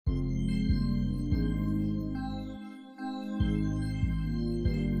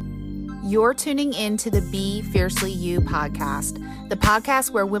You're tuning in to the Be Fiercely You podcast, the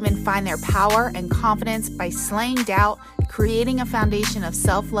podcast where women find their power and confidence by slaying doubt, creating a foundation of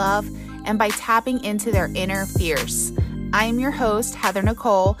self-love, and by tapping into their inner fierce. I am your host, Heather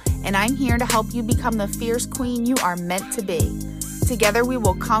Nicole, and I'm here to help you become the fierce queen you are meant to be. Together, we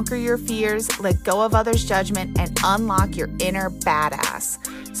will conquer your fears, let go of others' judgment, and unlock your inner badass.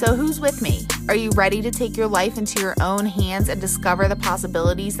 So who's with me? Are you ready to take your life into your own hands and discover the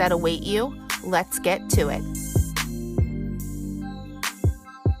possibilities that await you? Let's get to it.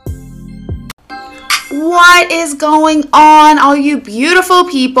 What is going on, all you beautiful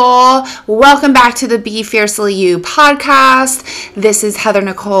people? Welcome back to the Be Fiercely You podcast. This is Heather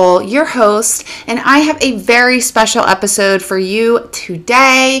Nicole, your host, and I have a very special episode for you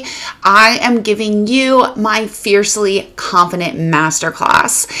today. I am giving you my Fiercely Confident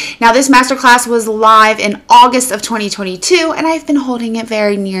Masterclass. Now, this masterclass was live in August of 2022, and I've been holding it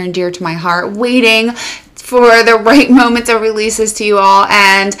very near and dear to my heart, waiting for the right moment to release this to you all,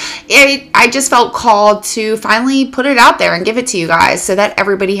 and I just felt called to finally put it out there and give it to you guys so that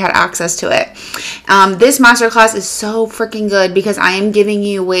everybody had access to it. This masterclass is so freaking good because I am giving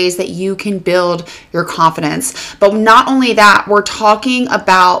you ways that you can build your confidence. But not only that, we're talking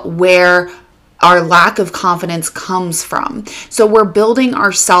about where our lack of confidence comes from. So we're building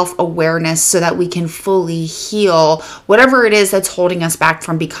our self-awareness so that we can fully heal whatever it is that's holding us back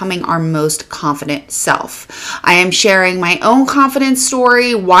from becoming our most confident self. I am sharing my own confidence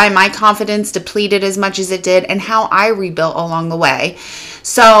story, why my confidence depleted as much as it did, and how I rebuilt along the way.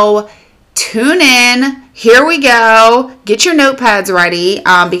 So tune in. Here we go. Get your notepads ready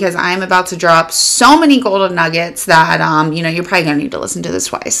because I'm about to drop so many golden nuggets that, you're probably going to need to listen to this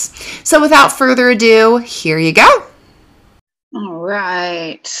twice. So without further ado, here you go. All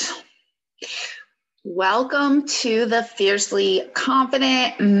right. Welcome to the Fiercely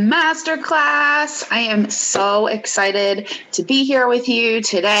Confident Masterclass. I am so excited to be here with you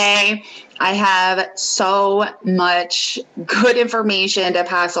today. I have so much good information to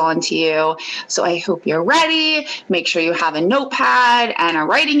pass on to you. So I hope you're ready. Make sure you have a notepad and a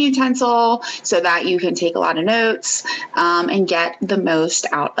writing utensil so that you can take a lot of notes and get the most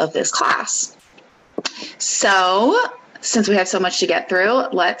out of this class. So since we have so much to get through,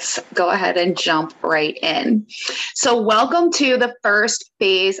 let's go ahead and jump right in. So welcome to the first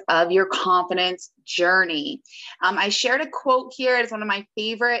phase of your confidence journey. I shared a quote here. It's one of my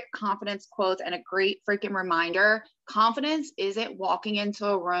favorite confidence quotes and a great freaking reminder. Confidence isn't walking into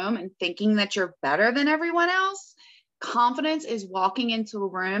a room and thinking that you're better than everyone else. Confidence is walking into a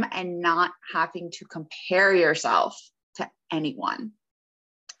room and not having to compare yourself to anyone,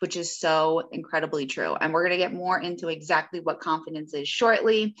 which is so incredibly true. And we're going to get more into exactly what confidence is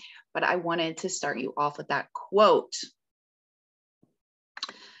shortly, but I wanted to start you off with that quote.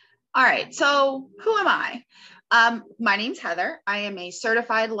 All right, so who am I? My name's Heather. I am a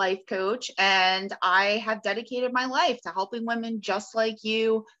certified life coach, and I have dedicated my life to helping women just like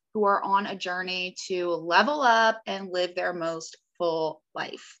you who are on a journey to level up and live their most full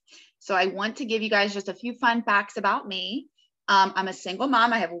life. So I want to give you guys just a few fun facts about me. I'm a single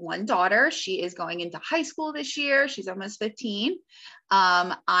mom. I have one daughter. She is going into high school this year. She's almost 15.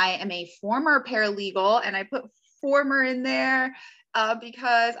 I am a former paralegal, and I put former in there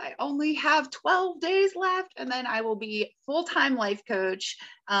because I only have 12 days left, and then I will be full-time life coach,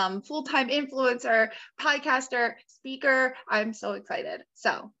 full-time influencer, podcaster, speaker. I'm so excited.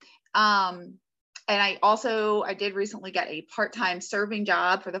 So, and I did recently get a part-time serving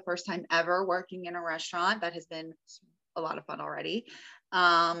job for the first time ever, working in a restaurant. That has been a lot of fun already.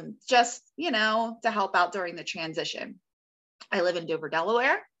 Just, to help out during the transition. I live in Dover,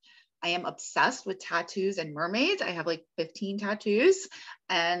 Delaware. I am obsessed with tattoos and mermaids. I have like 15 tattoos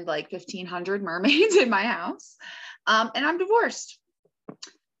and like 1,500 mermaids in my house. And I'm divorced,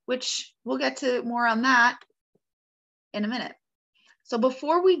 which we'll get to more on that in a minute. So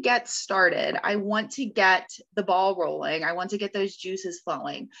before we get started, I want to get the ball rolling. I want to get those juices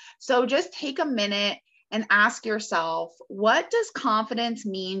flowing. So just take a minute and ask yourself, what does confidence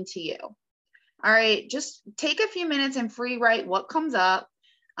mean to you? All right, just take a few minutes and free write what comes up.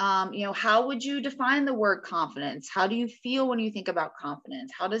 How would you define the word confidence? How do you feel when you think about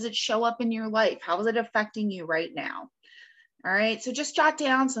confidence? How does it show up in your life? How is it affecting you right now? All right, so just jot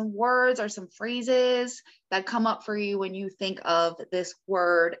down some words or some phrases that come up for you when you think of this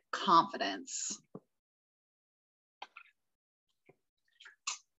word confidence.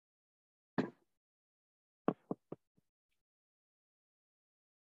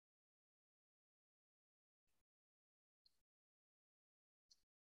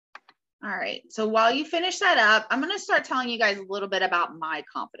 All right. So while you finish that up, I'm going to start telling you guys a little bit about my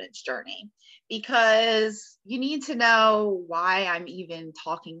confidence journey, because you need to know why I'm even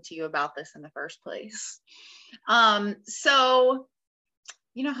talking to you about this in the first place. So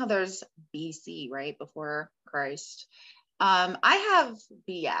you know how there's BC, right? Before Christ. I have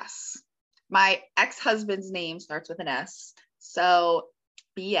BS. My ex-husband's name starts with an S. So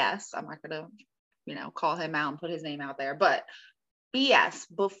BS, I'm not going to, call him out and put his name out there, but BS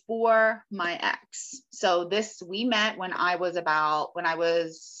before my ex. So we met when I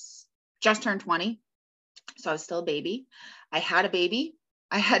was just turned 20. So I was still a baby. I had a baby.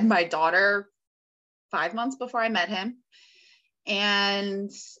 I had my daughter 5 months before I met him.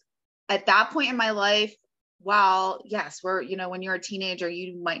 And at that point in my life, while yes, when you're a teenager,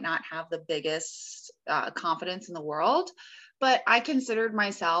 you might not have the biggest confidence in the world, but I considered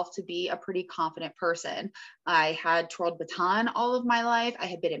myself to be a pretty confident person. I had twirled baton all of my life. I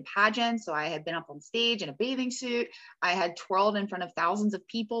had been in pageants. So I had been up on stage in a bathing suit. I had twirled in front of thousands of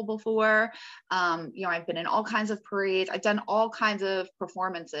people before. I've been in all kinds of parades. I've done all kinds of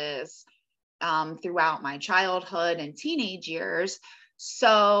performances throughout my childhood and teenage years.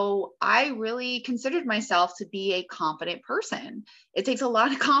 So I really considered myself to be a confident person. It takes a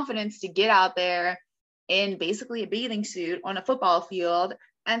lot of confidence to get out there in basically a bathing suit on a football field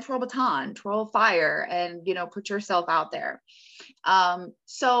and twirl baton, twirl fire, and, put yourself out there.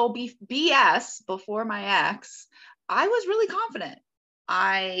 So BS before my ex, I was really confident.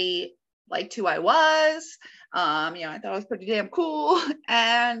 I liked who I was. I thought I was pretty damn cool.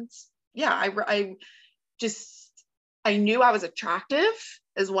 And yeah, I knew I was attractive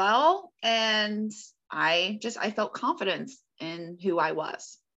as well. And I felt confidence in who I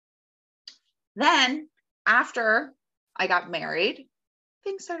was. Then after I got married,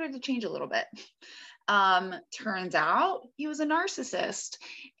 things started to change a little bit. Turns out he was a narcissist.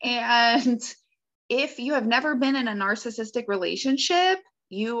 And if you have never been in a narcissistic relationship,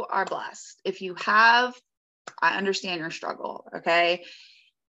 you are blessed. If you have, I understand your struggle. Okay.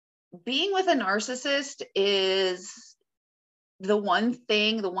 Being with a narcissist is the one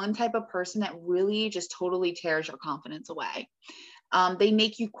type of person that really just totally tears your confidence away. They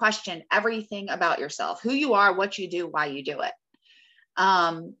make you question everything about yourself, who you are, what you do, why you do it.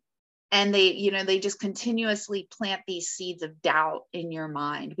 And they just continuously plant these seeds of doubt in your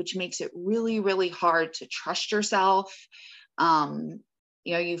mind, which makes it really, really hard to trust yourself.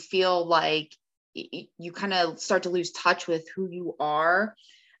 You feel like you kind of start to lose touch with who you are.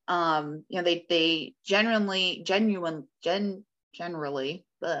 They generally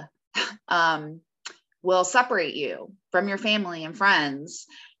will separate you from your family and friends,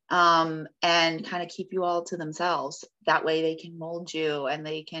 and kind of keep you all to themselves. That way they can mold you and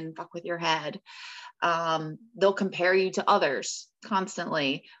they can fuck with your head. They'll compare you to others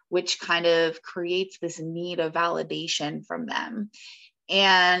constantly, which kind of creates this need of validation from them.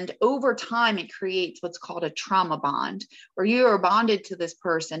 And over time, it creates what's called a trauma bond, where you are bonded to this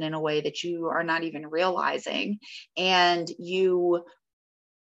person in a way that you are not even realizing. And you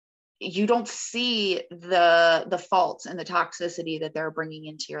don't see the faults and the toxicity that they're bringing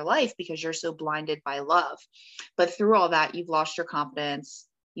into your life because you're so blinded by love. But through all that, you've lost your confidence.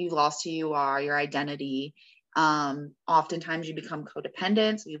 You've lost who you are, your identity. Oftentimes you become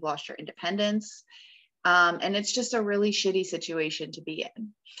codependent. So you've lost your independence. And it's just a really shitty situation to be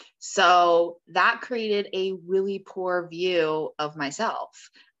in. So that created a really poor view of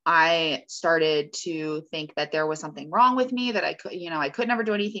myself. I started to think that there was something wrong with me, that I could never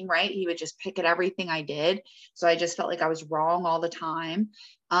do anything right. He would just pick at everything I did. So I just felt like I was wrong all the time.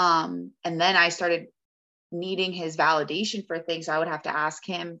 And then I started needing his validation for things. I would have to ask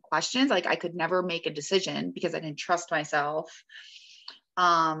him questions. Like I could never make a decision because I didn't trust myself.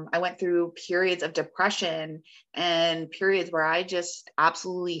 I went through periods of depression and periods where I just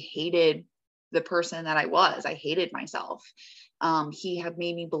absolutely hated the person that I was. I hated myself. He had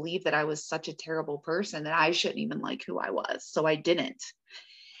made me believe that I was such a terrible person that I shouldn't even like who I was. So I didn't.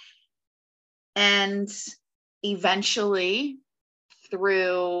 And eventually,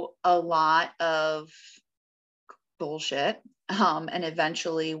 through a lot of bullshit, and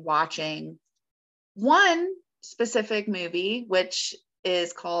eventually watching one specific movie, which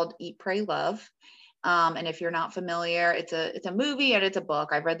is called Eat, Pray, Love. And if you're not familiar, it's a movie and it's a book.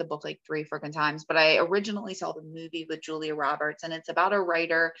 I've read the book like 3 freaking times, but I originally saw the movie with Julia Roberts, and it's about a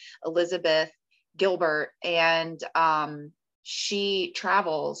writer, Elizabeth Gilbert, and she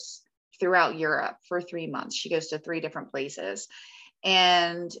travels throughout Europe for 3 months. She goes to 3 different places.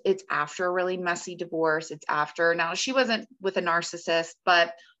 And it's after a really messy divorce. Now she wasn't with a narcissist,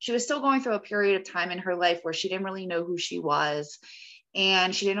 but she was still going through a period of time in her life where she didn't really know who she was.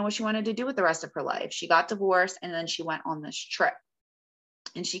 and she didn't know what she wanted to do with the rest of her life. She got divorced, and then she went on this trip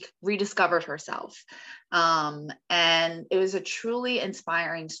and she rediscovered herself. And it was a truly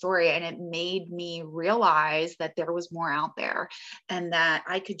inspiring story. And it made me realize that there was more out there and that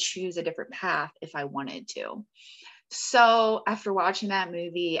I could choose a different path if I wanted to. So after watching that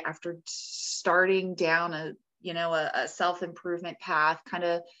movie, after starting down a self-improvement path, kind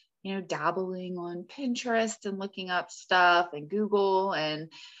of, dabbling on Pinterest and looking up stuff and Google and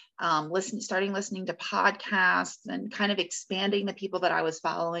starting listening to podcasts and kind of expanding the people that I was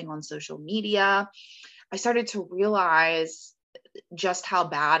following on social media, I started to realize just how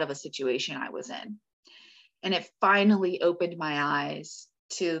bad of a situation I was in. And it finally opened my eyes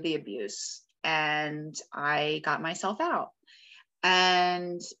to the abuse, and I got myself out.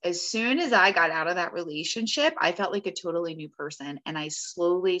 And as soon as I got out of that relationship, I felt like a totally new person. And I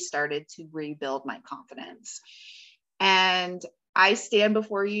slowly started to rebuild my confidence. And I stand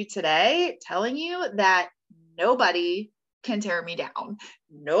before you today telling you that nobody can tear me down.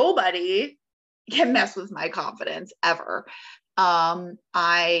 Nobody can mess with my confidence ever. Of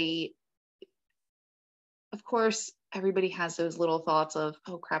course, everybody has those little thoughts of,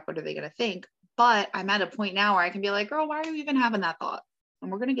 oh crap, what are they going to think? But I'm at a point now where I can be like, girl, why are you even having that thought?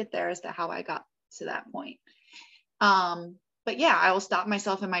 And we're going to get there as to how I got to that point. But yeah, I will stop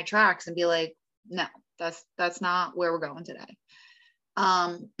myself in my tracks and be like, no, that's not where we're going today.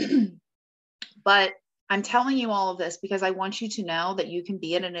 But I'm telling you all of this because I want you to know that you can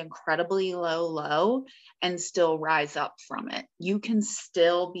be at an incredibly low and still rise up from it. You can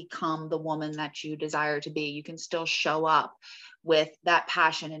still become the woman that you desire to be. You can still show up with that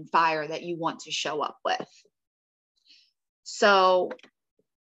passion and fire that you want to show up with. So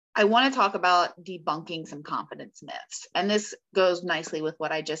I want to talk about debunking some confidence myths. And this goes nicely with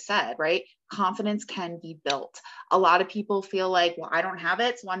what I just said, right? Confidence can be built. A lot of people feel like, well, I don't have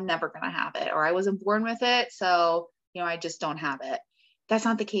it, so I'm never going to have it. Or I wasn't born with it, so, I just don't have it. That's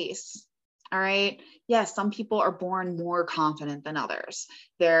not the case. All right. Yes, some people are born more confident than others.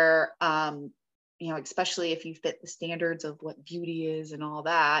 They're, especially if you fit the standards of what beauty is and all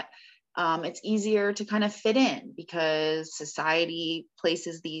that. It's easier to kind of fit in because society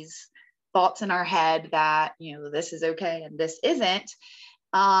places these thoughts in our head that, this is okay and this isn't.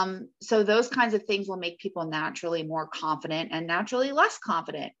 So those kinds of things will make people naturally more confident and naturally less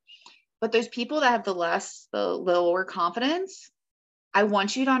confident. But those people that have the lower confidence, I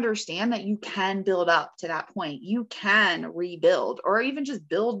want you to understand that you can build up to that point. You can rebuild or even just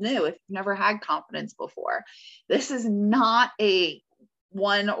build new if you've never had confidence before. This is not a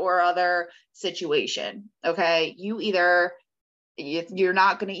one or other situation. Okay. You're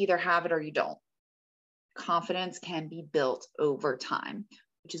not going to either have it or you don't. Confidence can be built over time,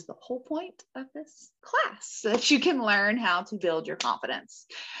 which is the whole point of this class, so that you can learn how to build your confidence.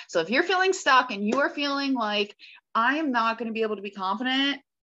 So if you're feeling stuck and you are feeling like I am not going to be able to be confident,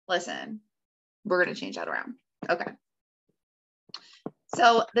 listen, we're going to change that around. Okay.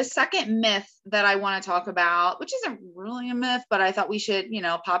 So the second myth that I want to talk about, which isn't really a myth, but I thought we should,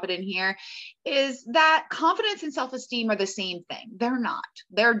 pop it in here, is that confidence and self-esteem are the same thing. They're not.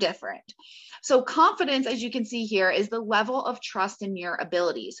 They're different. So confidence, as you can see here, is the level of trust in your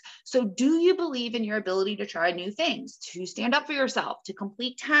abilities. So do you believe in your ability to try new things, to stand up for yourself, to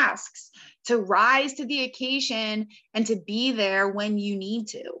complete tasks, to rise to the occasion, and to be there when you need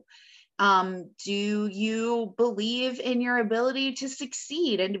to? Do you believe in your ability to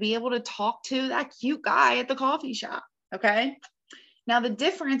succeed and to be able to talk to that cute guy at the coffee shop? Okay. Now the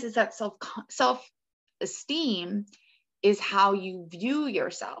difference is that self-esteem is how you view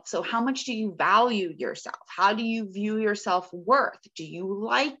yourself. So how much do you value yourself? How do you view your self-worth? Do you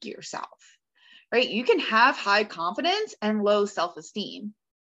like yourself? Right? You can have high confidence and low self-esteem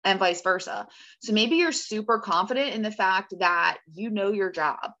and vice versa. So maybe you're super confident in the fact that you know your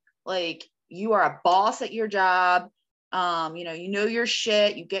job. Like you are a boss at your job. You know your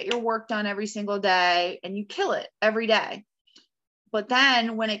shit, you get your work done every single day and you kill it every day. But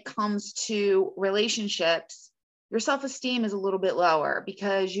then when it comes to relationships, your self-esteem is a little bit lower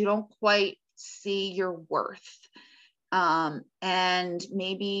because you don't quite see your worth. And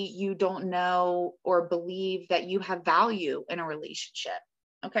maybe you don't know or believe that you have value in a relationship.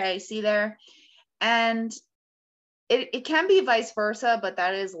 Okay, see there? And it can be vice versa, but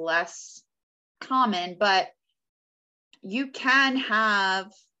that is less common. But you can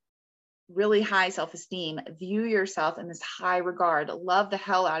have really high self-esteem, view yourself in this high regard, love the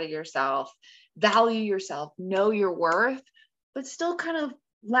hell out of yourself, value yourself, know your worth, but still kind of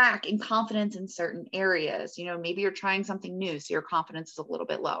lack in confidence in certain areas. Maybe you're trying something new, so your confidence is a little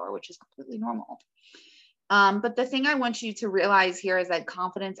bit lower, which is completely normal. But the thing I want you to realize here is that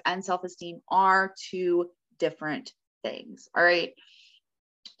confidence and self-esteem are two different things. All right.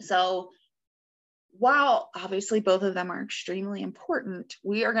 So while obviously both of them are extremely important,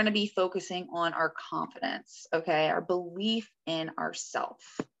 we are going to be focusing on our confidence, okay? Our belief in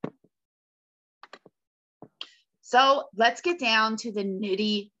ourself. So let's get down to the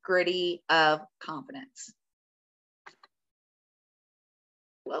nitty-gritty of confidence.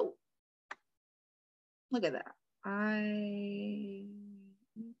 Whoa. Look at that.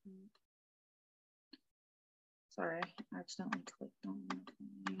 Sorry, I accidentally clicked on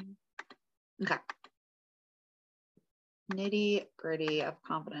something. Okay. Nitty-gritty of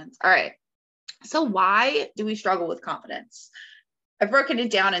confidence. All right. So why do we struggle with confidence? I've broken it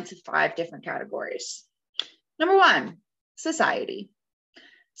down into 5 different categories. Number 1, society.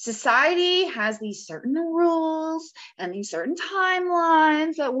 Society has these certain rules and these certain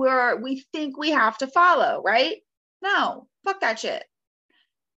timelines that we think we have to follow, right? No, fuck that shit.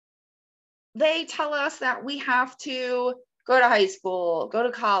 They tell us that we have to go to high school, go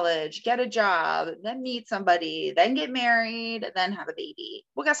to college, get a job, then meet somebody, then get married, then have a baby.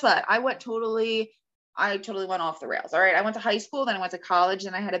 Well, guess what? I totally went off the rails. All right. I went to high school, then I went to college,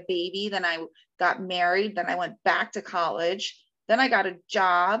 then I had a baby, then I got married, then I went back to college, then I got a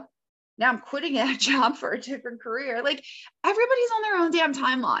job. Now I'm quitting that job for a different career. Like, everybody's on their own damn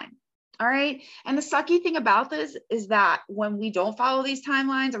timeline. All right. And the sucky thing about this is that when we don't follow these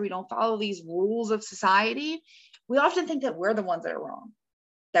timelines or we don't follow these rules of society, we often think that we're the ones that are wrong,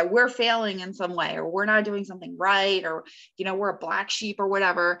 that we're failing in some way, or we're not doing something right, or, we're a black sheep or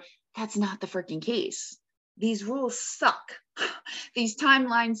whatever. That's not the freaking case. These rules suck. These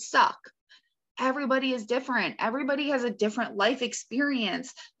timelines suck. Everybody is different. Everybody has a different life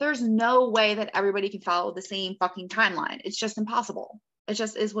experience. There's no way that everybody can follow the same fucking timeline. It's just impossible. It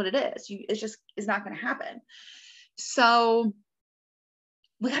just is what it is. It just is not going to happen. So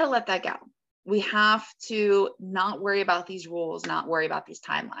we got to let that go. We have to not worry about these rules, not worry about these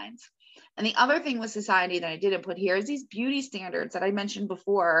timelines. And the other thing with society that I didn't put here is these beauty standards that I mentioned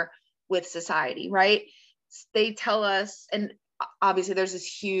before with society, right? They tell us, and obviously there's this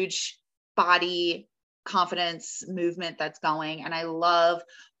huge body confidence movement that's going. And I love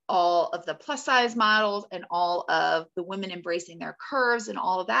all of the plus size models and all of the women embracing their curves and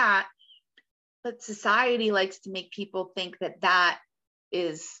all of that. But society likes to make people think that that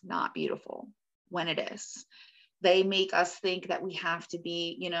is not beautiful when it is. They make us think that we have to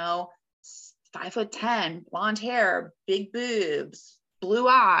be, 5'10", blonde hair, big boobs, blue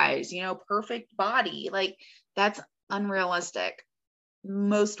eyes, perfect body. Like, that's unrealistic.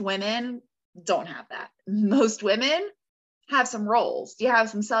 Most women don't have that. Most women have some rolls, you have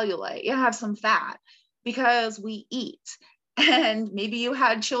some cellulite, you have some fat, because we eat, and maybe you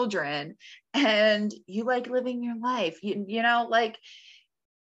had children and you like living your life, like,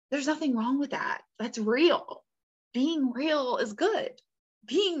 there's nothing wrong with that. That's real. Being real is good.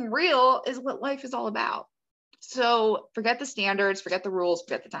 Being real is what life is all about. So forget the standards, forget the rules,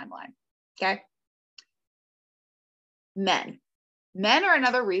 forget the timeline. Okay. Men are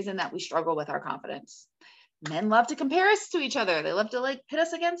another reason that we struggle with our confidence. Men love to compare us to each other. They love to pit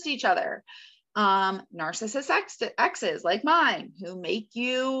us against each other. Narcissist exes like mine, who make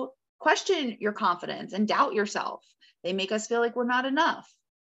you question your confidence and doubt yourself. They make us feel like we're not enough.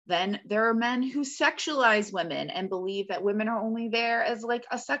 Then there are men who sexualize women and believe that women are only there as like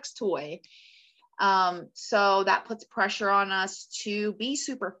a sex toy. So that puts pressure on us to be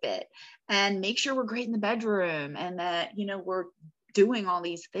super fit and make sure we're great in the bedroom, and that, we're doing all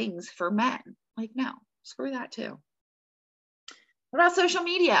these things for men. Like, no, screw that too. What about social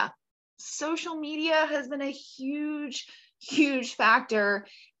media? Social media has been a huge, huge factor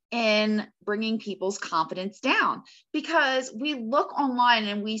in bringing people's confidence down, because we look online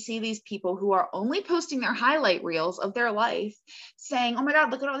and we see these people who are only posting their highlight reels of their life, saying, oh my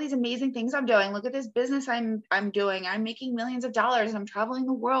God, look at all these amazing things I'm doing. Look at this business I'm doing. I'm making millions of dollars and I'm traveling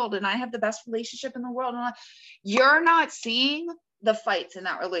the world and I have the best relationship in the world. And you're not seeing the fights in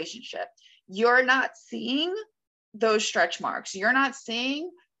that relationship. You're not seeing those stretch marks. You're not seeing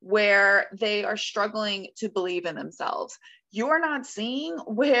where they are struggling to believe in themselves. You're not seeing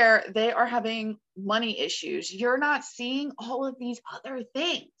where they are having money issues. You're not seeing all of these other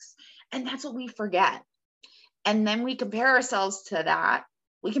things. And that's what we forget. And then we compare ourselves to that.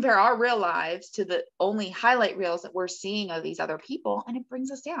 We compare our real lives to the only highlight reels that we're seeing of these other people. And it brings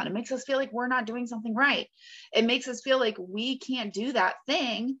us down. It makes us feel like we're not doing something right. It makes us feel like we can't do that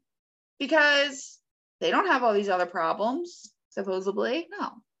thing because they don't have all these other problems, supposedly.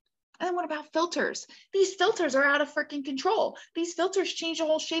 No. And then what about filters? These filters are out of freaking control. These filters change the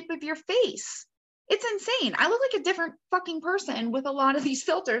whole shape of your face. It's insane. I look like a different fucking person with a lot of these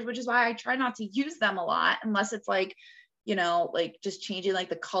filters, which is why I try not to use them a lot unless it's like, you know, like just changing like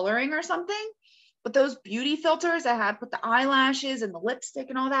the coloring or something. But those beauty filters that have put the eyelashes and the lipstick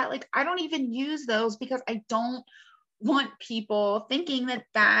and all that, like I don't even use those because I don't want people thinking that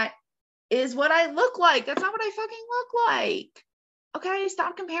that is what I look like. That's not what I fucking look like. Okay,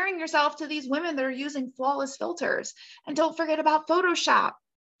 stop comparing yourself to these women that are using flawless filters. And don't forget about Photoshop.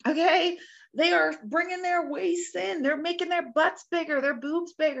 Okay, they are bringing their waists in. They're making their butts bigger, their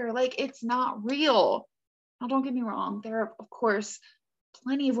boobs bigger. Like it's not real. Now, don't get me wrong. There are, of course,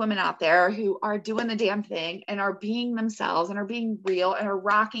 plenty of women out there who are doing the damn thing and are being themselves and are being real and are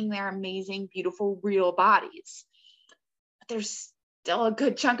rocking their amazing, beautiful, real bodies. But there's still a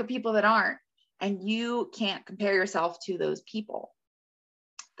good chunk of people that aren't. And you can't compare yourself to those people.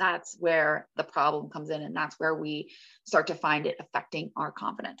 That's where the problem comes in. And that's where we start to find it affecting our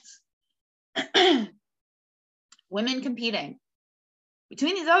confidence. Women competing.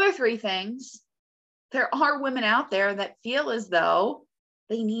 Between these other three things, there are women out there that feel as though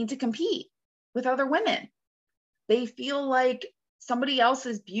they need to compete with other women. They feel like somebody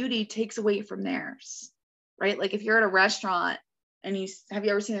else's beauty takes away from theirs, right? Like if you're at a restaurant and have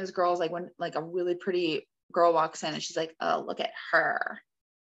you ever seen those girls, like when like a really pretty girl walks in and she's like, oh, look at her.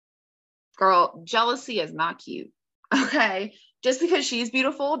 Girl, jealousy is not cute. Okay. Just because she's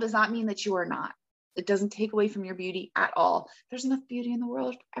beautiful does not mean that you are not. It doesn't take away from your beauty at all. There's enough beauty in the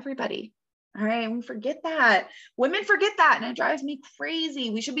world for everybody. All right. And we forget that. Women forget that. And it drives me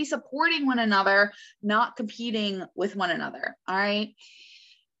crazy. We should be supporting one another, not competing with one another. All right.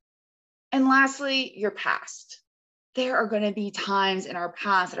 And lastly, your past. There are going to be times in our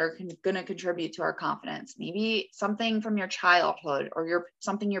past that are going to contribute to our confidence. Maybe something from your childhood or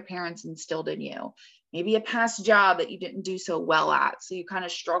something your parents instilled in you. Maybe a past job that you didn't do so well at. So you kind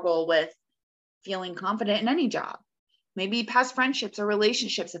of struggle with feeling confident in any job. Maybe past friendships or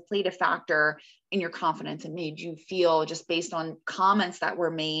relationships have played a factor in your confidence and made you feel, just based on comments that were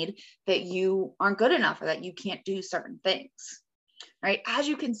made, that you aren't good enough or that you can't do certain things, right? As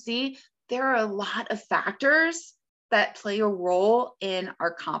you can see, there are a lot of factors that play a role in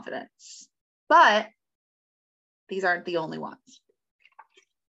our confidence, but these aren't the only ones.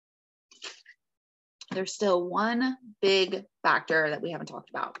 There's still one big factor that we haven't talked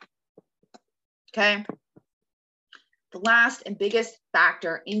about. Okay. The last and biggest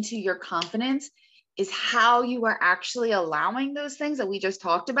factor into your confidence is how you are actually allowing those things that we just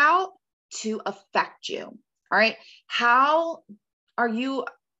talked about to affect you. All right. How do you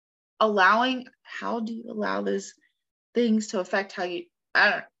allow those things to affect how you,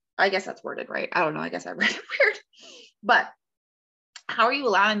 I guess that's worded right. I don't know. I guess I read it weird, but how are you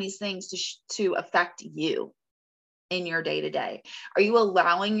allowing these things to affect you in your day to day? Are you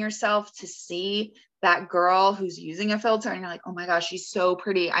allowing yourself to see that girl who's using a filter and you're like, oh my gosh, she's so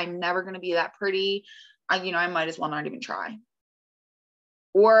pretty. I'm never going to be that pretty. I might as well not even try.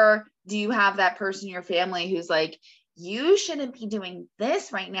 Or do you have that person in your family who's like, you shouldn't be doing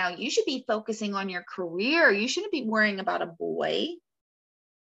this right now. You should be focusing on your career. You shouldn't be worrying about a boy.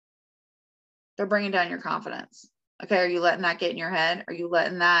 They're bringing down your confidence. Okay. Are you letting that get in your head? Are you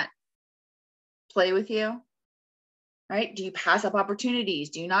letting that play with you? Right? Do you pass up opportunities?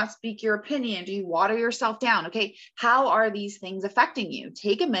 Do you not speak your opinion? Do you water yourself down? Okay. How are these things affecting you?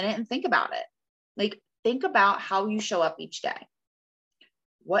 Take a minute and think about it. Like, think about how you show up each day.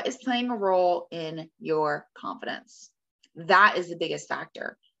 What is playing a role in your confidence? That is the biggest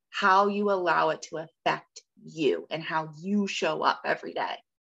factor. How you allow it to affect you and how you show up every day.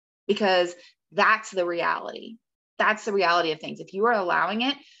 Because that's the reality. That's the reality of things. If you are allowing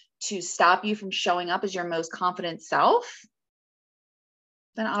it to stop you from showing up as your most confident self,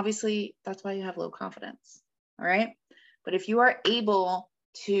 then obviously that's why you have low confidence. All right. But if you are able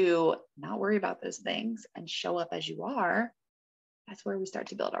to not worry about those things and show up as you are, that's where we start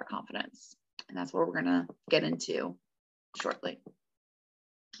to build our confidence. And that's what we're going to get into shortly.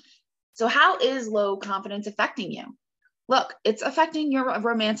 So how is low confidence affecting you? Look, it's affecting your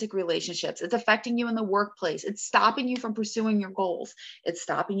romantic relationships. It's affecting you in the workplace. It's stopping you from pursuing your goals. It's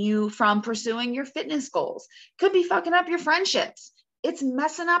stopping you from pursuing your fitness goals. Could be fucking up your friendships. It's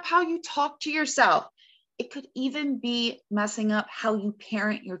messing up how you talk to yourself. It could even be messing up how you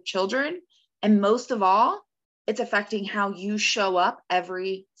parent your children. And most of all, it's affecting how you show up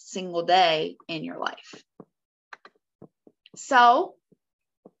every single day in your life. So,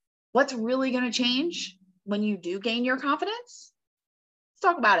 what's really going to change when you do gain your confidence? Let's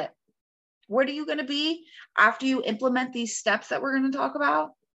talk about it. What are you going to be after you implement these steps that we're going to talk about?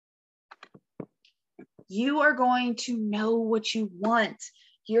 You are going to know what you want.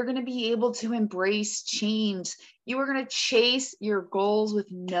 You're going to be able to embrace change. You are going to chase your goals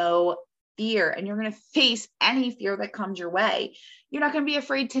with no fear, and you're going to face any fear that comes your way. You're not going to be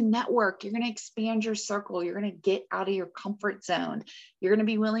afraid to network. You're going to expand your circle. You're going to get out of your comfort zone. You're going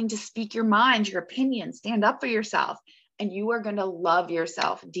to be willing to speak your mind, your opinion, stand up for yourself, and you are going to love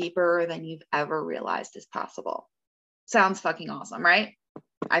yourself deeper than you've ever realized is possible. Sounds fucking awesome, right?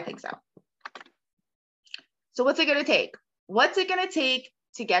 I think so. So what's it going to take? What's it going to take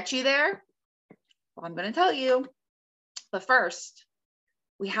to get you there? Well, I'm going to tell you. But first,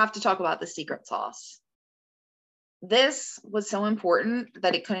 we have to talk about the secret sauce. This was so important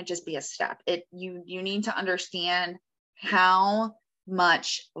that it couldn't just be a step. You need to understand how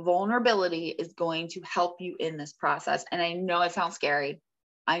much vulnerability is going to help you in this process. And I know it sounds scary.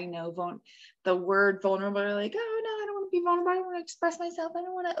 I know the word vulnerable, you're like, oh no, I don't want to be vulnerable. I don't want to express myself. I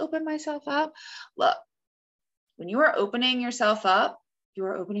don't want to open myself up. Look, when you are opening yourself up, you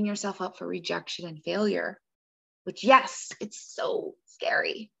are opening yourself up for rejection and failure, which, yes, it's so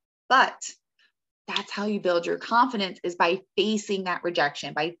scary, but that's how you build your confidence, is by facing that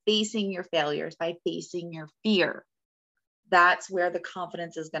rejection, by facing your failures, by facing your fear. That's where the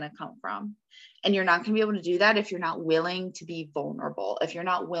confidence is going to come from. And you're not going to be able to do that if you're not willing to be vulnerable, if you're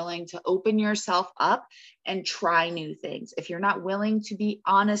not willing to open yourself up and try new things, if you're not willing to be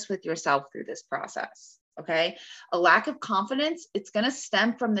honest with yourself through this process. Okay. A lack of confidence, it's going to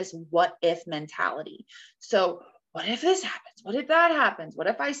stem from this what if mentality. So what if this happens? What if that happens? What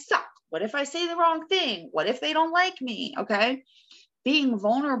if I suck? What if I say the wrong thing? What if they don't like me? Okay. Being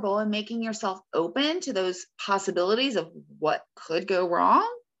vulnerable and making yourself open to those possibilities of what could go wrong.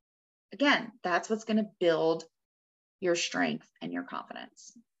 Again, that's what's going to build your strength and your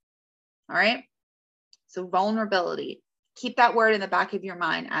confidence. All right. So vulnerability, keep that word in the back of your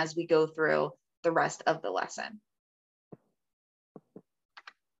mind as we go through the rest of the lesson.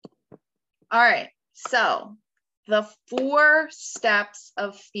 All right. So the 4 steps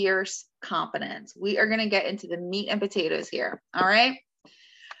of fierce confidence. We are going to get into the meat and potatoes here. All right.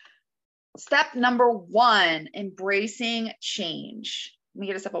 Step number 1, embracing change. Let me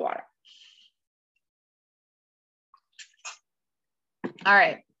get a sip of water. All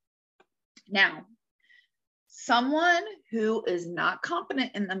right. Now, someone who is not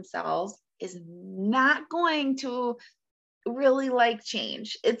confident in themselves is not going to really like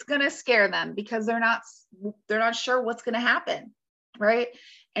change. It's going to scare them because they're not sure what's going to happen, right?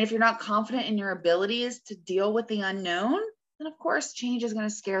 And if you're not confident in your abilities to deal with the unknown, then of course change is going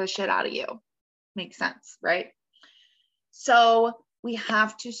to scare the shit out of you. Makes sense, right? So we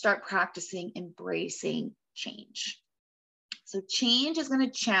have to start practicing embracing change. So change is going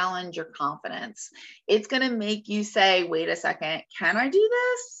to challenge your confidence. It's going to make you say, wait a second, can I do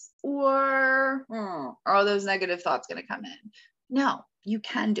this? Or are those negative thoughts going to come in? No, you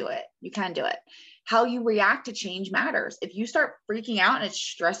can do it. You can do it. How you react to change matters. If you start freaking out and it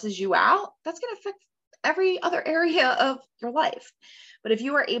stresses you out, that's going to affect every other area of your life. But if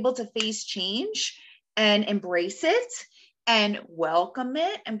you are able to face change and embrace it and welcome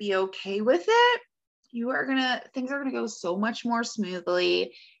it and be okay with it, things are going to go so much more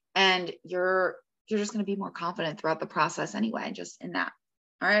smoothly, and you're just going to be more confident throughout the process anyway, just in that.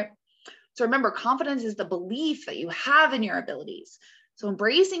 All right. So remember, confidence is the belief that you have in your abilities. So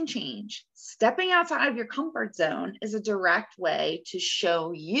embracing change, stepping outside of your comfort zone, is a direct way to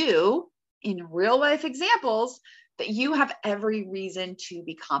show you in real life examples that you have every reason to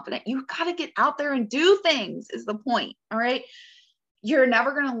be confident. You've got to get out there and do things, is the point. All right. You're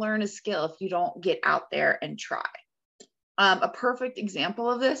never going to learn a skill if you don't get out there and try. A perfect example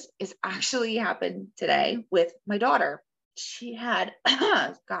of this is actually happened today with my daughter. She had,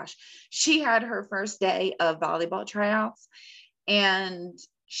 she had her first day of volleyball tryouts, and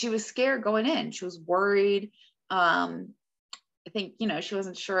she was scared going in. She was worried. I think, she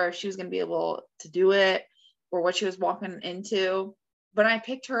wasn't sure if she was going to be able to do it or what she was walking into. But I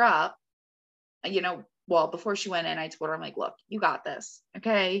picked her up, before she went in, I told her, I'm like, look, you got this.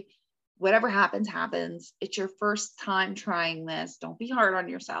 Okay. Whatever happens, happens. It's your first time trying this. Don't be hard on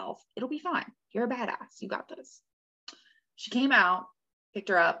yourself. It'll be fine. You're a badass. You got this. She came out, picked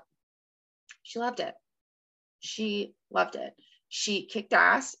her up. She loved it. She loved it. She kicked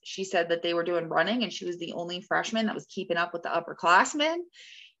ass. She said that they were doing running and she was the only freshman that was keeping up with the upperclassmen.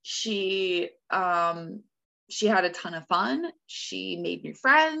 She had a ton of fun. She made new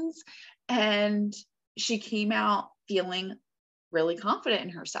friends, and she came out feeling really confident in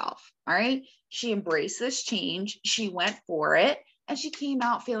herself. All right. She embraced this change. She went for it, and she came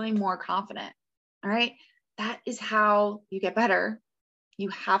out feeling more confident. All right. That is how you get better. You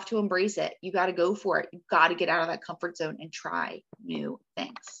have to embrace it. You got to go for it. You got to get out of that comfort zone and try new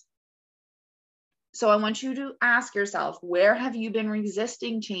things. So I want you to ask yourself, where have you been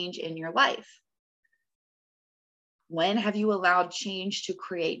resisting change in your life? When have you allowed change to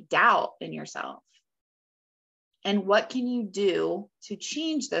create doubt in yourself? And what can you do to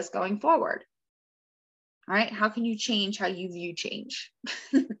change this going forward? All right. How can you change how you view change?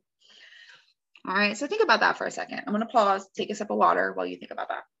 All right. So think about that for a second. I'm going to pause, take a sip of water while you think about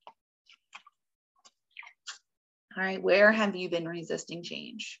that. All right. Where have you been resisting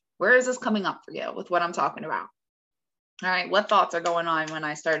change? Where is this coming up for you with what I'm talking about? All right. What thoughts are going on when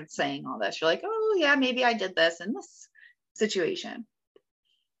I started saying all this? You're like, oh, yeah, maybe I did this in this situation.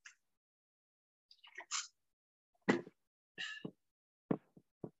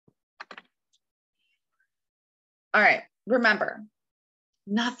 All right. Remember,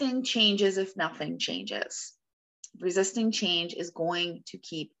 nothing changes if nothing changes. Resisting change is going to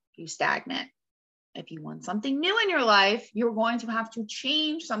keep you stagnant. If you want something new in your life, you're going to have to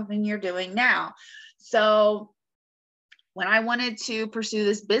change something you're doing now. So when I wanted to pursue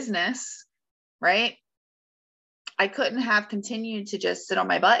this business, right, I couldn't have continued to just sit on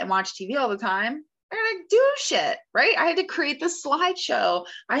my butt and watch TV all the time. I had to do shit, right? I had to create this slideshow.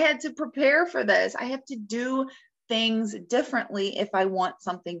 I had to prepare for this. I have to do things differently if I want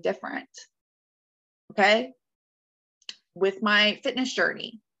something different. Okay. With my fitness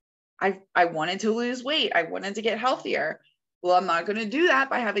journey, I wanted to lose weight. I wanted to get healthier. Well, I'm not going to do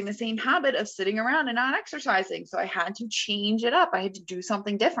that by having the same habit of sitting around and not exercising. So I had to change it up. I had to do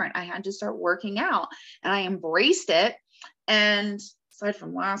something different. I had to start working out, and I embraced it. And aside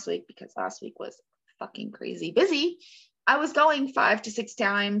from last week, because last week was fucking crazy busy, I was going 5 to 6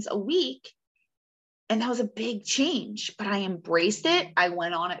 times a week. And that was a big change, but I embraced it. I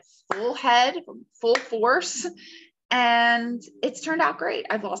went on it full head, full force. And it's turned out great.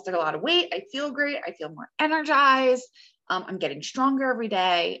 I've lost a lot of weight. I feel great. I feel more energized. I'm getting stronger every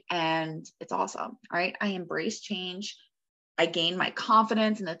day, and it's awesome. All right. I embrace change. I gain my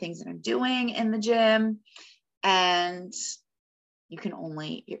confidence in the things that I'm doing in the gym. And you can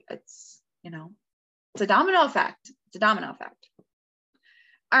only, it's a domino effect. It's a domino effect.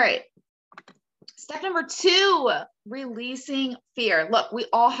 All right. Step number 2, releasing fear. Look, we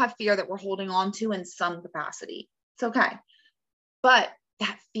all have fear that we're holding on to in some capacity. It's okay. But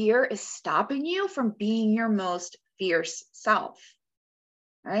that fear is stopping you from being your most fierce self,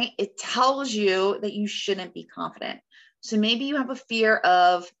 right? It tells you that you shouldn't be confident. So maybe you have a fear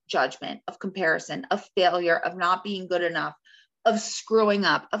of judgment, of comparison, of failure, of not being good enough, of screwing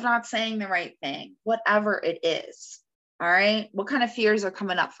up, of not saying the right thing, whatever it is. All right. What kind of fears are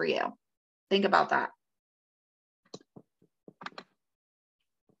coming up for you? Think about that.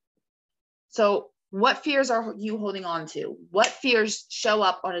 So what fears are you holding on to? What fears show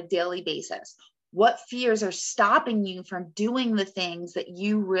up on a daily basis? What fears are stopping you from doing the things that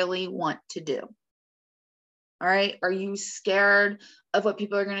you really want to do? All right. Are you scared of what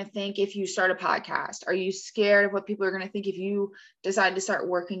people are going to think if you start a podcast? Are you scared of what people are going to think if you decide to start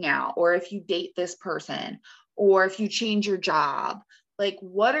working out, or if you date this person, or if you change your job? Like,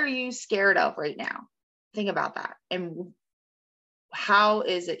 what are you scared of right now? Think about that. And how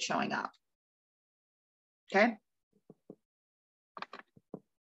is it showing up? Okay.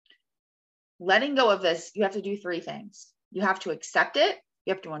 Letting go of this, you have to do 3 things. You have to accept it,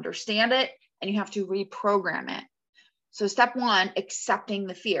 you have to understand it, and you have to reprogram it. So step 1, accepting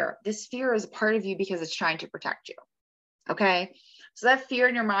the fear. This fear is a part of you because it's trying to protect you. Okay. So that fear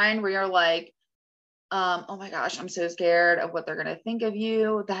in your mind where you're like, oh my gosh, I'm so scared of what they're going to think of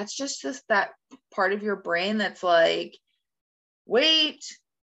you. That's just that part of your brain that's like, wait,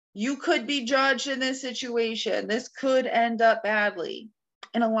 you could be judged in this situation. This could end up badly.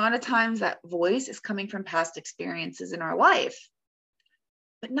 And a lot of times that voice is coming from past experiences in our life.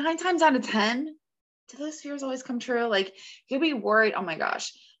 But 9 times out of 10, do those fears always come true? Like, you'll be worried, oh my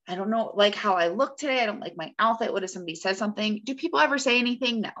gosh, I don't know, like how I look today. I don't like my outfit. What if somebody says something? Do people ever say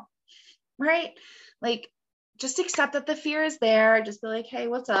anything? No. Right? Like, just accept that the fear is there. Just be like, hey,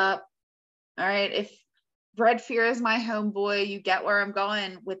 what's up? All right. If red fear is my homeboy, you get where I'm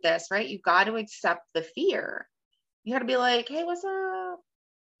going with this, right? You got to accept the fear. You got to be like, hey, what's up?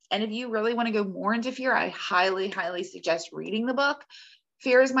 And if you really want to go more into fear, I highly, highly suggest reading the book,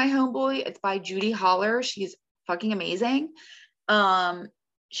 Fear is My Homeboy. It's by Judy Holler. She's fucking amazing.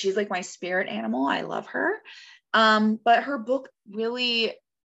 She's like my spirit animal. I love her. But her book really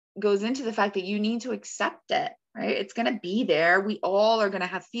goes into the fact that you need to accept it, right? It's going to be there. We all are going to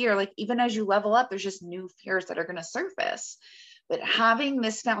have fear. Like, even as you level up, there's just new fears that are going to surface. But having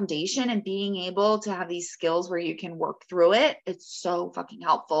this foundation and being able to have these skills where you can work through it, it's so fucking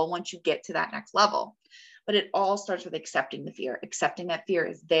helpful once you get to that next level. But it all starts with accepting the fear, accepting that fear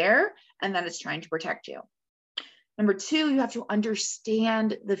is there and that it's trying to protect you. Number two, you have to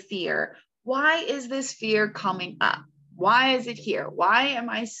understand the fear. Why is this fear coming up? Why is it here? Why am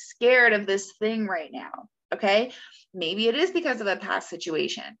I scared of this thing right now? Okay. Maybe it is because of a past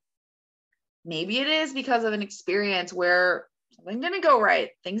situation. Maybe it is because of an experience where something didn't go right,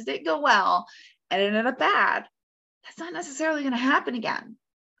 things didn't go well, and it ended up bad. That's not necessarily going to happen again,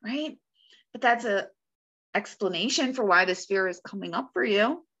 right? But that's an explanation for why this fear is coming up for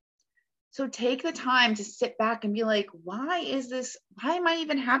you. So take the time to sit back and be like, why is this? Why am I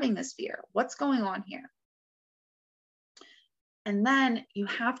even having this fear? What's going on here? And then you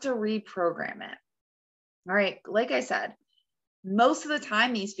have to reprogram it. All right. Like I said, most of the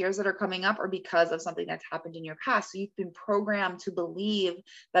time, these fears that are coming up are because of something that's happened in your past. So you've been programmed to believe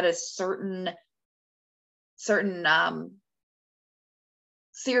that a certain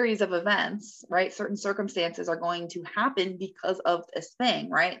series of events, right? Certain circumstances are going to happen because of this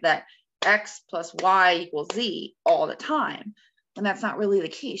thing, right? That X plus Y equals Z all the time. And that's not really the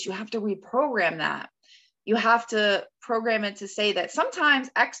case. You have to reprogram that. You have to program it to say that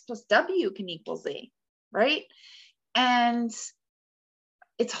sometimes X plus W can equal Z, right? And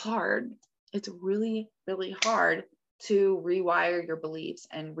it's hard. It's really, really hard to rewire your beliefs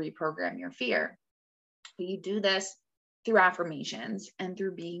and reprogram your fear. But you do this through affirmations and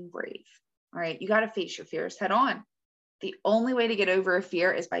through being brave. All right. You got to face your fears head on. The only way to get over a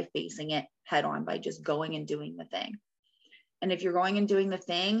fear is by facing it head on, by just going and doing the thing. And if you're going and doing the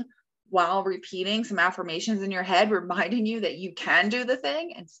thing while repeating some affirmations in your head, reminding you that you can do the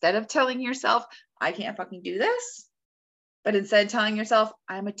thing, instead of telling yourself, I can't fucking do this, but instead telling yourself,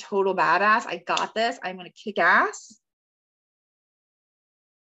 I'm a total badass, I got this, I'm going to kick ass.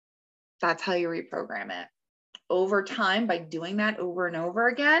 That's how you reprogram it. Over time, by doing that over and over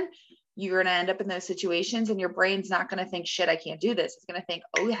again, you're going to end up in those situations and your brain's not going to think, shit, I can't do this. It's going to think,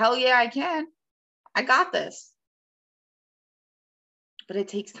 oh, hell yeah, I can. I got this. But it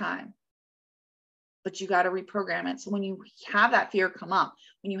takes time. But you got to reprogram it. So when you have that fear come up,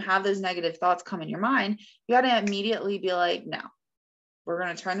 when you have those negative thoughts come in your mind, you got to immediately be like, no, we're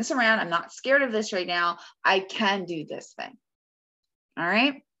going to turn this around. I'm not scared of this right now. I can do this thing. All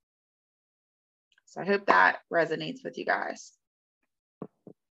right. So I hope that resonates with you guys.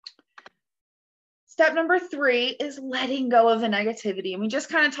 Step number 3 is letting go of the negativity. And we just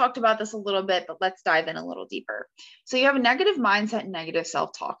kind of talked about this a little bit, but let's dive in a little deeper. So you have a negative mindset and negative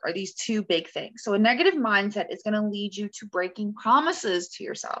self-talk are these two big things. So a negative mindset is going to lead you to breaking promises to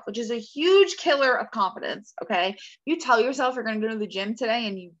yourself, which is a huge killer of confidence. Okay. You tell yourself you're going to go to the gym today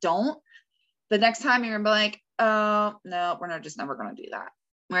and you don't, the next time you're going to be like, oh, no, we're not just never going to do that.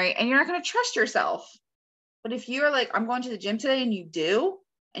 Right. And you're not going to trust yourself. But if you're like, I'm going to the gym today and you do,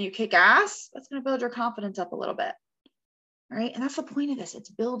 and you kick ass, that's going to build your confidence up a little bit. Right. And that's the point of this. It's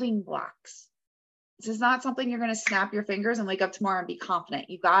building blocks. This is not something you're going to snap your fingers and wake up tomorrow and be confident.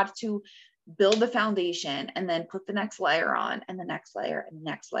 You got to build the foundation and then put the next layer on and the next layer and the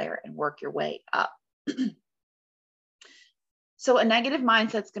next layer and work your way up. So a negative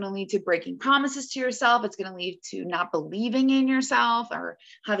mindset is going to lead to breaking promises to yourself. It's going to lead to not believing in yourself or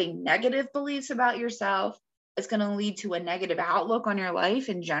having negative beliefs about yourself. It's going to lead to a negative outlook on your life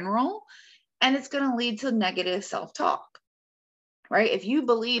in general. And it's going to lead to negative self-talk, right? If you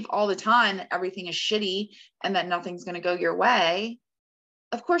believe all the time that everything is shitty and that nothing's going to go your way,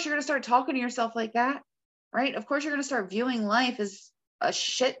 of course, you're going to start talking to yourself like that, right? Of course, you're going to start viewing life as a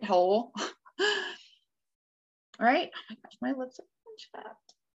shithole. Right? Oh my gosh, my lips are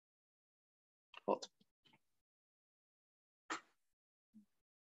chapped. Hold.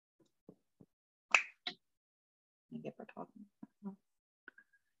 Let me get her talking.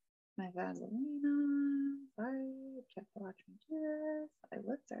 My Vaseline. Sorry, kept watching this. My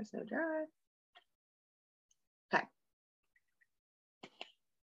lips are so dry. Okay.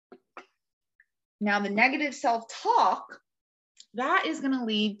 Now the negative self-talk, that is going to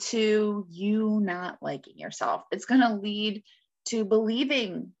lead to you not liking yourself. It's going to lead to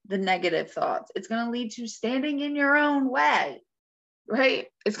believing the negative thoughts. It's going to lead to standing in your own way, right?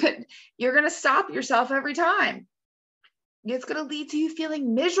 You're going to stop yourself every time. It's going to lead to you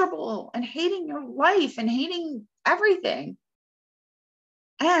feeling miserable and hating your life and hating everything.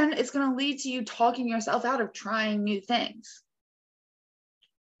 And it's going to lead to you talking yourself out of trying new things.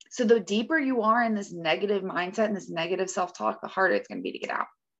 So the deeper you are in this negative mindset and this negative self-talk, the harder it's going to be to get out.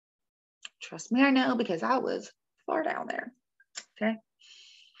 Trust me, I know, because I was far down there. Okay.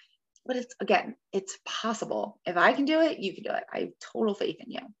 But it's, again, it's possible. If I can do it, you can do it. I have total faith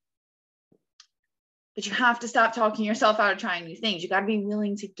in you. But you have to stop talking yourself out of trying new things. You got to be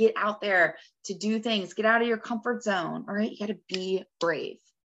willing to get out there to do things, get out of your comfort zone. All right. You got to be brave.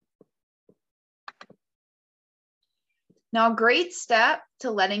 Now, a great step to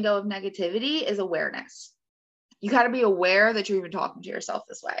letting go of negativity is awareness. You got to be aware that you're even talking to yourself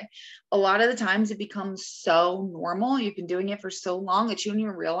this way. A lot of the times it becomes so normal. You've been doing it for so long that you don't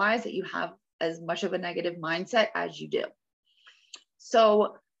even realize that you have as much of a negative mindset as you do.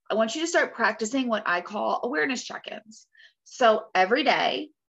 So I want you to start practicing what I call awareness check-ins. So every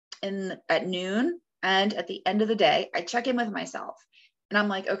day at noon and at the end of the day, I check in with myself and I'm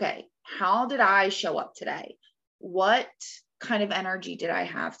like, okay, how did I show up today? What kind of energy did I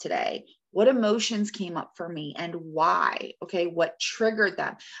have today? What emotions came up for me and why? Okay, what triggered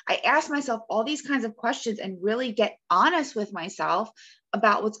them? I ask myself all these kinds of questions and really get honest with myself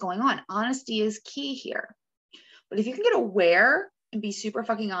about what's going on. Honesty is key here. But if you can get aware and be super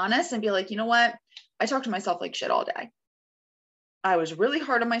fucking honest and be like, you know what? I talk to myself like shit all day. I was really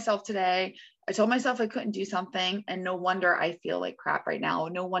hard on myself today. I told myself I couldn't do something, and no wonder I feel like crap right now.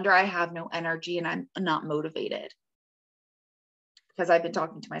 No wonder I have no energy and I'm not motivated because I've been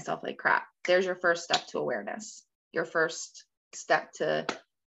talking to myself like crap. There's your first step to awareness. Your first step to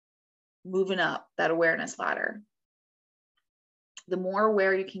moving up that awareness ladder. The more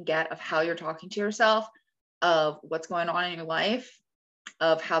aware you can get of how you're talking to yourself, of what's going on in your life,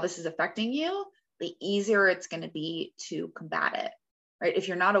 of how this is affecting you, the easier it's going to be to combat it, right? If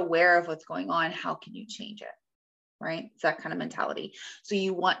you're not aware of what's going on, how can you change it, right? It's that kind of mentality. So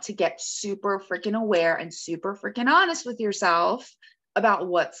you want to get super freaking aware and super freaking honest with yourself about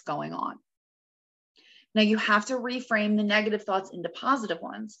what's going on. Now you have to reframe the negative thoughts into positive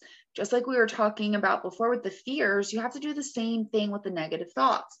ones. Just like we were talking about before with the fears, you have to do the same thing with the negative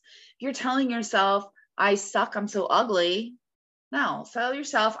thoughts. If you're telling yourself, I suck, I'm so ugly. No, tell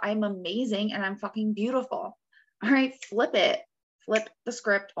yourself, I'm amazing and I'm fucking beautiful. All right, flip it. Flip the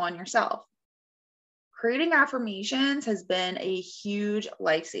script on yourself. Creating affirmations has been a huge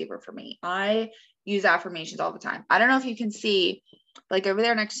lifesaver for me. I use affirmations all the time. I don't know if you can see, like over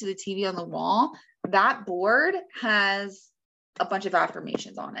there next to the TV on the wall, that board has a bunch of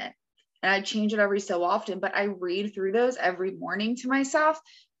affirmations on it. And I change it every so often, but I read through those every morning to myself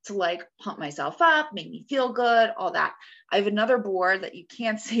to like pump myself up, make me feel good, all that. I have another board that you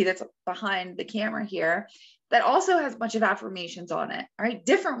can't see that's behind the camera here that also has a bunch of affirmations on it, all right?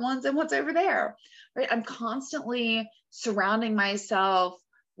 Different ones than what's over there, right? I'm constantly surrounding myself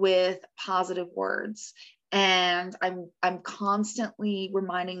with positive words, and I'm constantly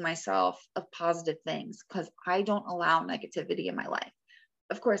reminding myself of positive things because I don't allow negativity in my life.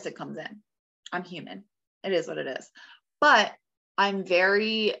 Of course it comes in. I'm human. It is what it is. But I'm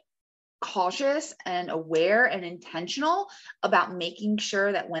very cautious and aware and intentional about making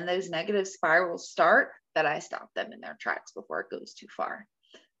sure that when those negative spirals start, that I stop them in their tracks before it goes too far.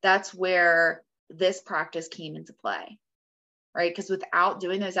 That's where this practice came into play, right? Because without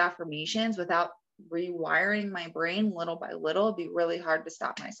doing those affirmations, without rewiring my brain little by little, it'd be really hard to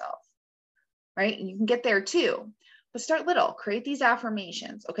stop myself, right? And you can get there too. But start little, create these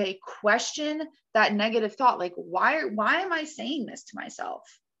affirmations, okay? Question that negative thought, like, why am I saying this to myself?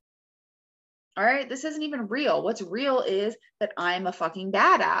 All right, this isn't even real. What's real is that I'm a fucking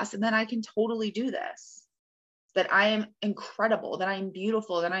badass and that I can totally do this, that I am incredible, that I'm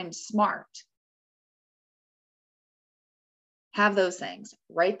beautiful, that I'm smart. Have those things,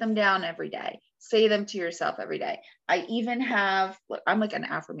 write them down every day, say them to yourself every day. I even have, I'm like an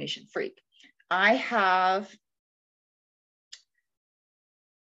affirmation freak. I have,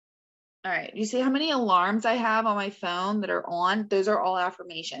 all right, you see how many alarms I have on my phone that are on? Those are all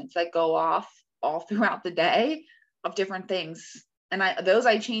affirmations that go off all throughout the day of different things. And those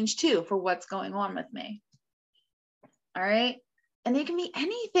I change too for what's going on with me. All right. And they can be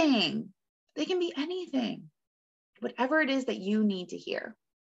anything. They can be anything, whatever it is that you need to hear.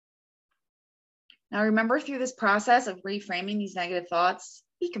 Now, remember, through this process of reframing these negative thoughts,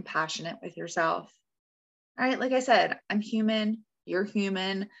 be compassionate with yourself. All right. Like I said, I'm human. You're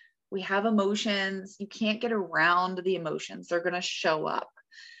human. We have emotions. You can't get around the emotions. They're going to show up.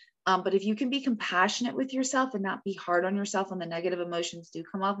 But if you can be compassionate with yourself and not be hard on yourself when the negative emotions do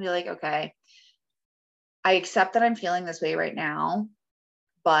come up, be like, okay, I accept that I'm feeling this way right now,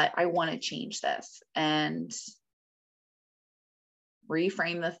 but I want to change this and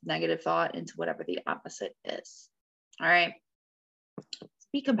reframe the negative thought into whatever the opposite is. All right.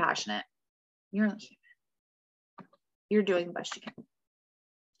 Be compassionate. You're doing the best you can.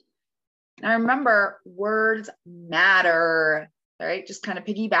 Now remember, words matter. All right. Just kind of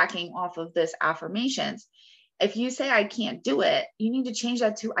piggybacking off of this affirmations. If you say, I can't do it, you need to change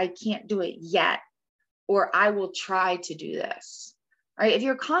that to, I can't do it yet, or I will try to do this. All right. If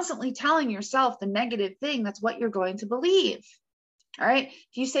you're constantly telling yourself the negative thing, that's what you're going to believe. All right.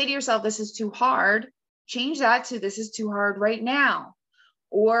 If you say to yourself, this is too hard, change that to, this is too hard right now.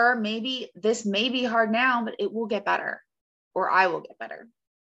 Or maybe this may be hard now, but it will get better, or I will get better.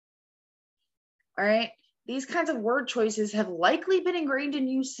 All right. These kinds of word choices have likely been ingrained in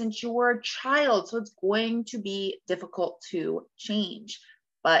you since you were a child. So it's going to be difficult to change.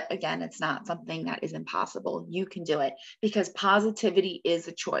 But again, it's not something that is impossible. You can do it because positivity is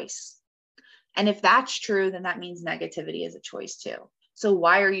a choice. And if that's true, then that means negativity is a choice too. So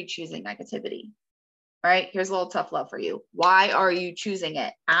why are you choosing negativity? All right, here's a little tough love for you. Why are you choosing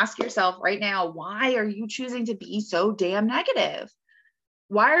it? Ask yourself right now, why are you choosing to be so damn negative?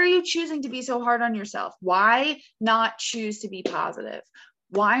 Why are you choosing to be so hard on yourself? Why not choose to be positive?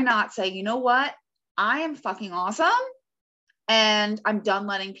 Why not say, you know what? I am fucking awesome. And I'm done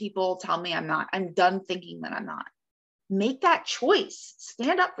letting people tell me I'm not. I'm done thinking that I'm not. Make that choice.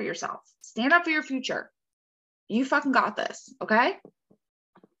 Stand up for yourself. Stand up for your future. You fucking got this. Okay.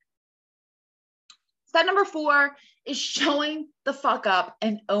 Step number 4 is showing the fuck up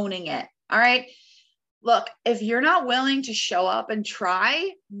and owning it. All right. Look, if you're not willing to show up and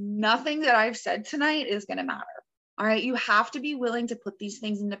try, nothing that I've said tonight is going to matter. All right. You have to be willing to put these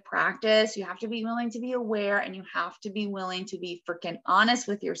things into practice. You have to be willing to be aware, and you have to be willing to be freaking honest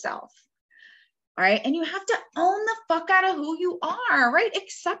with yourself. All right. And you have to own the fuck out of who you are, right?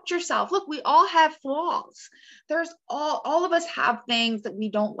 Accept yourself. Look, we all have flaws. There's all of us have things that we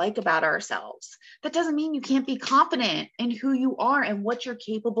don't like about ourselves. That doesn't mean you can't be confident in who you are and what you're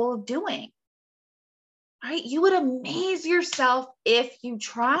capable of doing. All right. You would amaze yourself if you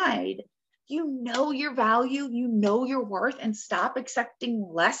tried. You know your value, you know your worth, and stop accepting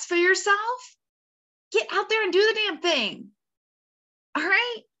less for yourself. Get out there and do the damn thing. All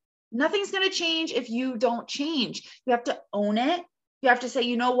right. Nothing's going to change if you don't change. You have to own it. You have to say,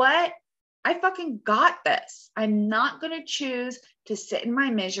 you know what? I fucking got this. I'm not going to choose to sit in my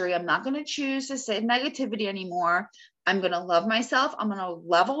misery. I'm not going to choose to sit in negativity anymore. I'm going to love myself. I'm going to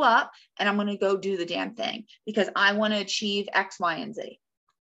level up, and I'm going to go do the damn thing because I want to achieve X, Y, and Z.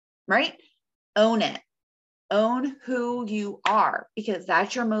 Right? Own it. Own who you are, because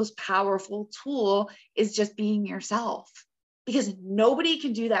that's your most powerful tool, is just being yourself. Because nobody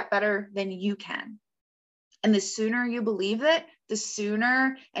can do that better than you can. And the sooner you believe it, the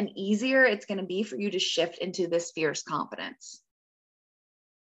sooner and easier it's going to be for you to shift into this fierce confidence.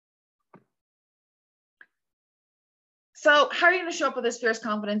 So how are you going to show up with this fierce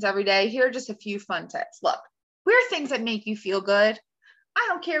confidence every day? Here are just a few fun tips. Look, wear things that make you feel good. I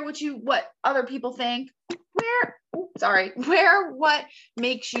don't care what other people think. Wear what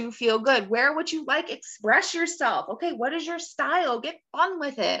makes you feel good. Wear what you like. Express yourself. Okay, what is your style? Get fun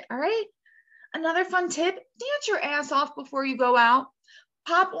with it. All right. Another fun tip, dance your ass off before you go out.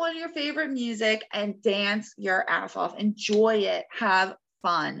 Pop on your favorite music and dance your ass off. Enjoy it. Have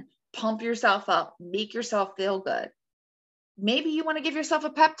fun. Pump yourself up. Make yourself feel good. Maybe you want to give yourself a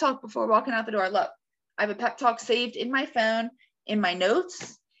pep talk before walking out the door. Look, I have a pep talk saved in my phone, in my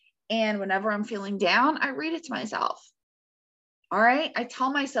notes. And whenever I'm feeling down, I read it to myself. All right. I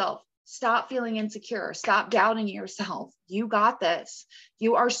tell myself, stop feeling insecure. Stop doubting yourself. You got this.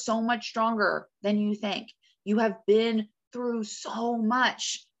 You are so much stronger than you think. You have been through so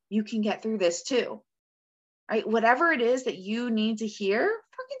much. You can get through this too. All right. Whatever it is that you need to hear,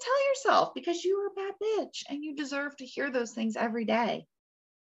 fucking tell yourself, because you are a bad bitch and you deserve to hear those things every day.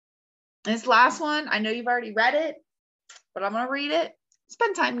 And this last one, I know you've already read it, but I'm going to read it.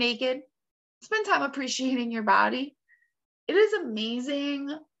 Spend time naked. Spend time appreciating your body. It is amazing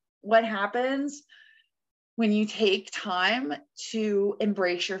what happens when you take time to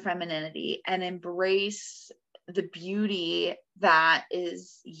embrace your femininity and embrace the beauty that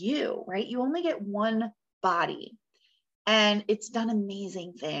is you, right? You only get one body, and it's done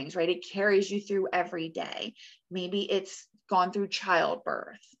amazing things, right? It carries you through every day. Maybe it's gone through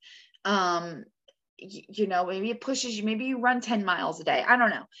childbirth. Maybe it pushes you, maybe you run 10 miles a day. I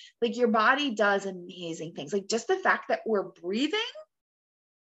don't know. Like, your body does amazing things. Like, just the fact that we're breathing,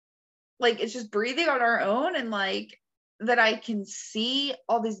 like, it's just breathing on our own, and like that I can see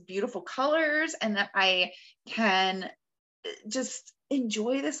all these beautiful colors, and that I can just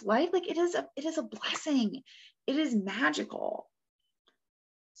enjoy this life. Like, it is a blessing. It is magical.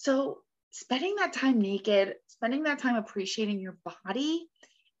 So spending that time naked, spending that time appreciating your body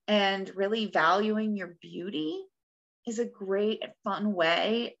and really valuing your beauty is a great, fun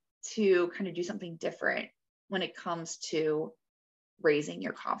way to kind of do something different when it comes to raising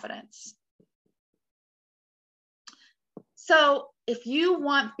your confidence. So if you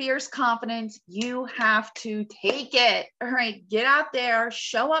want fierce confidence, you have to take it. All right, get out there,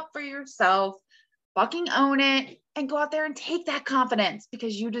 show up for yourself, fucking own it, and go out there and take that confidence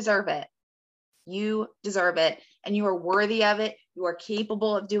because you deserve it. You deserve it, and you are worthy of it. You are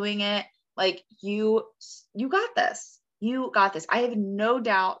capable of doing it. Like you got this. You got this. I have no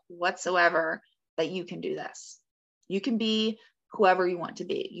doubt whatsoever that you can do this. You can be whoever you want to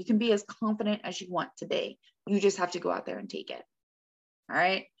be. You can be as confident as you want to be. You just have to go out there and take it. All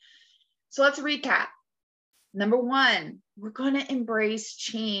right. So let's recap. Number one, we're going to embrace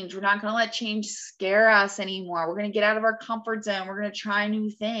change. We're not going to let change scare us anymore. We're going to get out of our comfort zone. We're going to try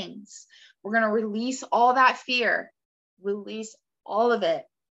new things. We're going to release all that fear, release all of it.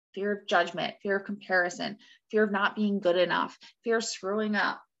 Fear of judgment, fear of comparison, fear of not being good enough, fear of screwing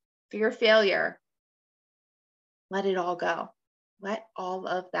up, fear of failure. Let it all go. Let all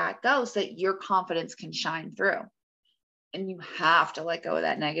of that go so that your confidence can shine through. And you have to let go of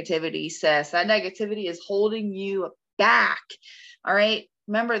that negativity, sis. That negativity is holding you back. All right.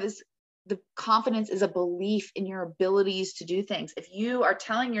 Remember this, the confidence is a belief in your abilities to do things. If you are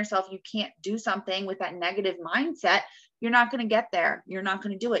telling yourself you can't do something with that negative mindset, you're not going to get there. You're not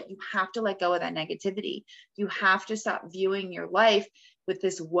going to do it. You have to let go of that negativity. You have to stop viewing your life with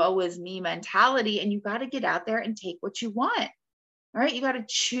this woe is me mentality, and you got to get out there and take what you want. All right. You got to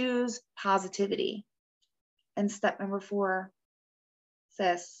choose positivity. And step number 4,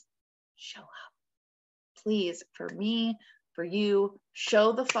 sis, show up. Please, for me, for you,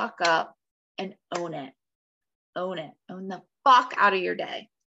 show the fuck up and own it. Own it. Own the fuck out of your day.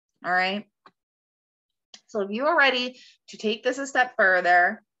 All right. So if you are ready to take this a step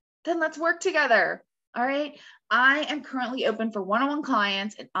further, then let's work together. All right. I am currently open for one-on-one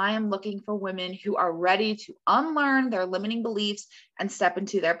clients, and I am looking for women who are ready to unlearn their limiting beliefs and step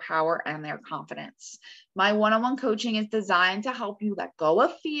into their power and their confidence. My one-on-one coaching is designed to help you let go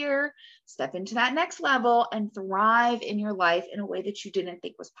of fear, step into that next level, and thrive in your life in a way that you didn't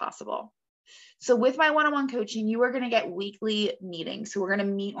think was possible. So with my one-on-one coaching, you are going to get weekly meetings. So we're going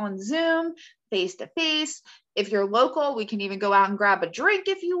to meet on Zoom, face-to-face. If you're local, we can even go out and grab a drink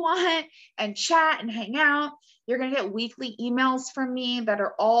if you want and chat and hang out. You're going to get weekly emails from me that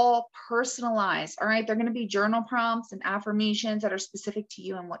are all personalized. All right. They're going to be journal prompts and affirmations that are specific to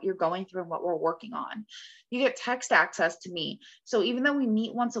you and what you're going through and what we're working on. You get text access to me. So even though we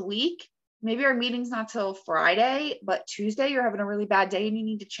meet once a week, maybe our meeting's not till Friday, but Tuesday you're having a really bad day and you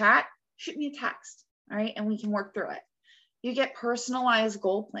need to chat, shoot me a text. All right. And we can work through it. You get personalized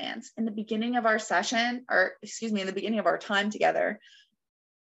goal plans in the beginning of our session, in the beginning of our time together.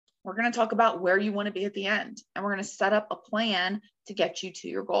 We're going to talk about where you want to be at the end, and we're going to set up a plan to get you to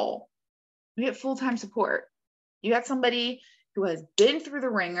your goal. You get full-time support. You got somebody who has been through the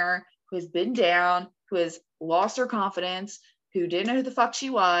ringer, who has been down, who has lost her confidence, who didn't know who the fuck she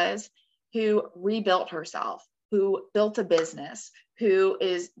was, who rebuilt herself, who built a business, who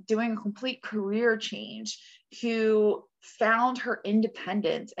is doing a complete career change, who found her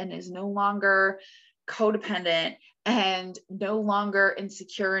independence and is no longer codependent and no longer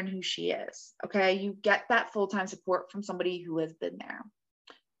insecure in who she is. Okay. You get that full-time support from somebody who has been there.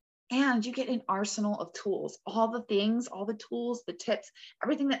 And you get an arsenal of tools, all the things, all the tools, the tips,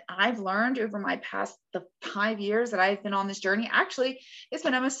 everything that I've learned over my past, the 5 years that I've been on this journey. Actually, it's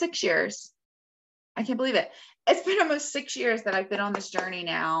been almost 6 years. I can't believe it. It's been almost 6 years that I've been on this journey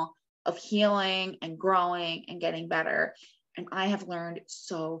now of healing and growing and getting better. And I have learned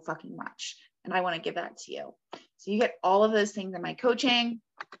so fucking much. And I want to give that to you. So you get all of those things in my coaching.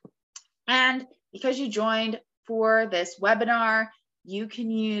 And because you joined for this webinar, you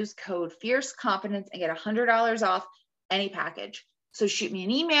can use code Fierce Confidence and get $100 off any package. So shoot me an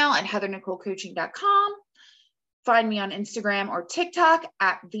email at heathernicolecoaching.com. Find me on Instagram or TikTok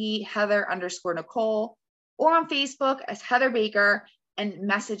at @Heather_Nicole, or on Facebook as Heather Baker, and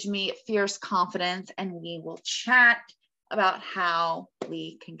message me Fierce Confidence, and we will chat about how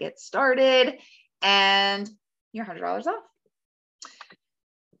we can get started and your $100 off.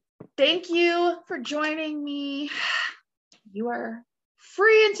 Thank you for joining me. You are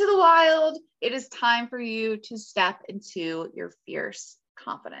free into the wild. It is time for you to step into your fierce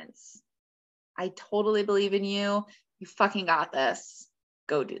confidence. I totally believe in you. You fucking got this.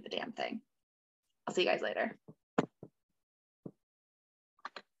 Go do the damn thing. I'll see you guys later.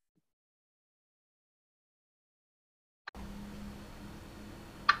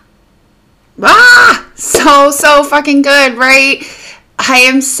 So fucking good, right? I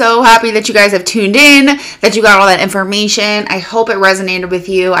am so happy that you guys have tuned in, that you got all that information. I hope it resonated with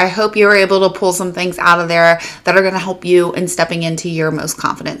you. I hope you were able to pull some things out of there that are going to help you in stepping into your most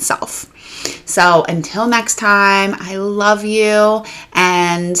confident self. So until next time, I love you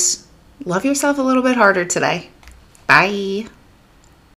and love yourself a little bit harder today. Bye.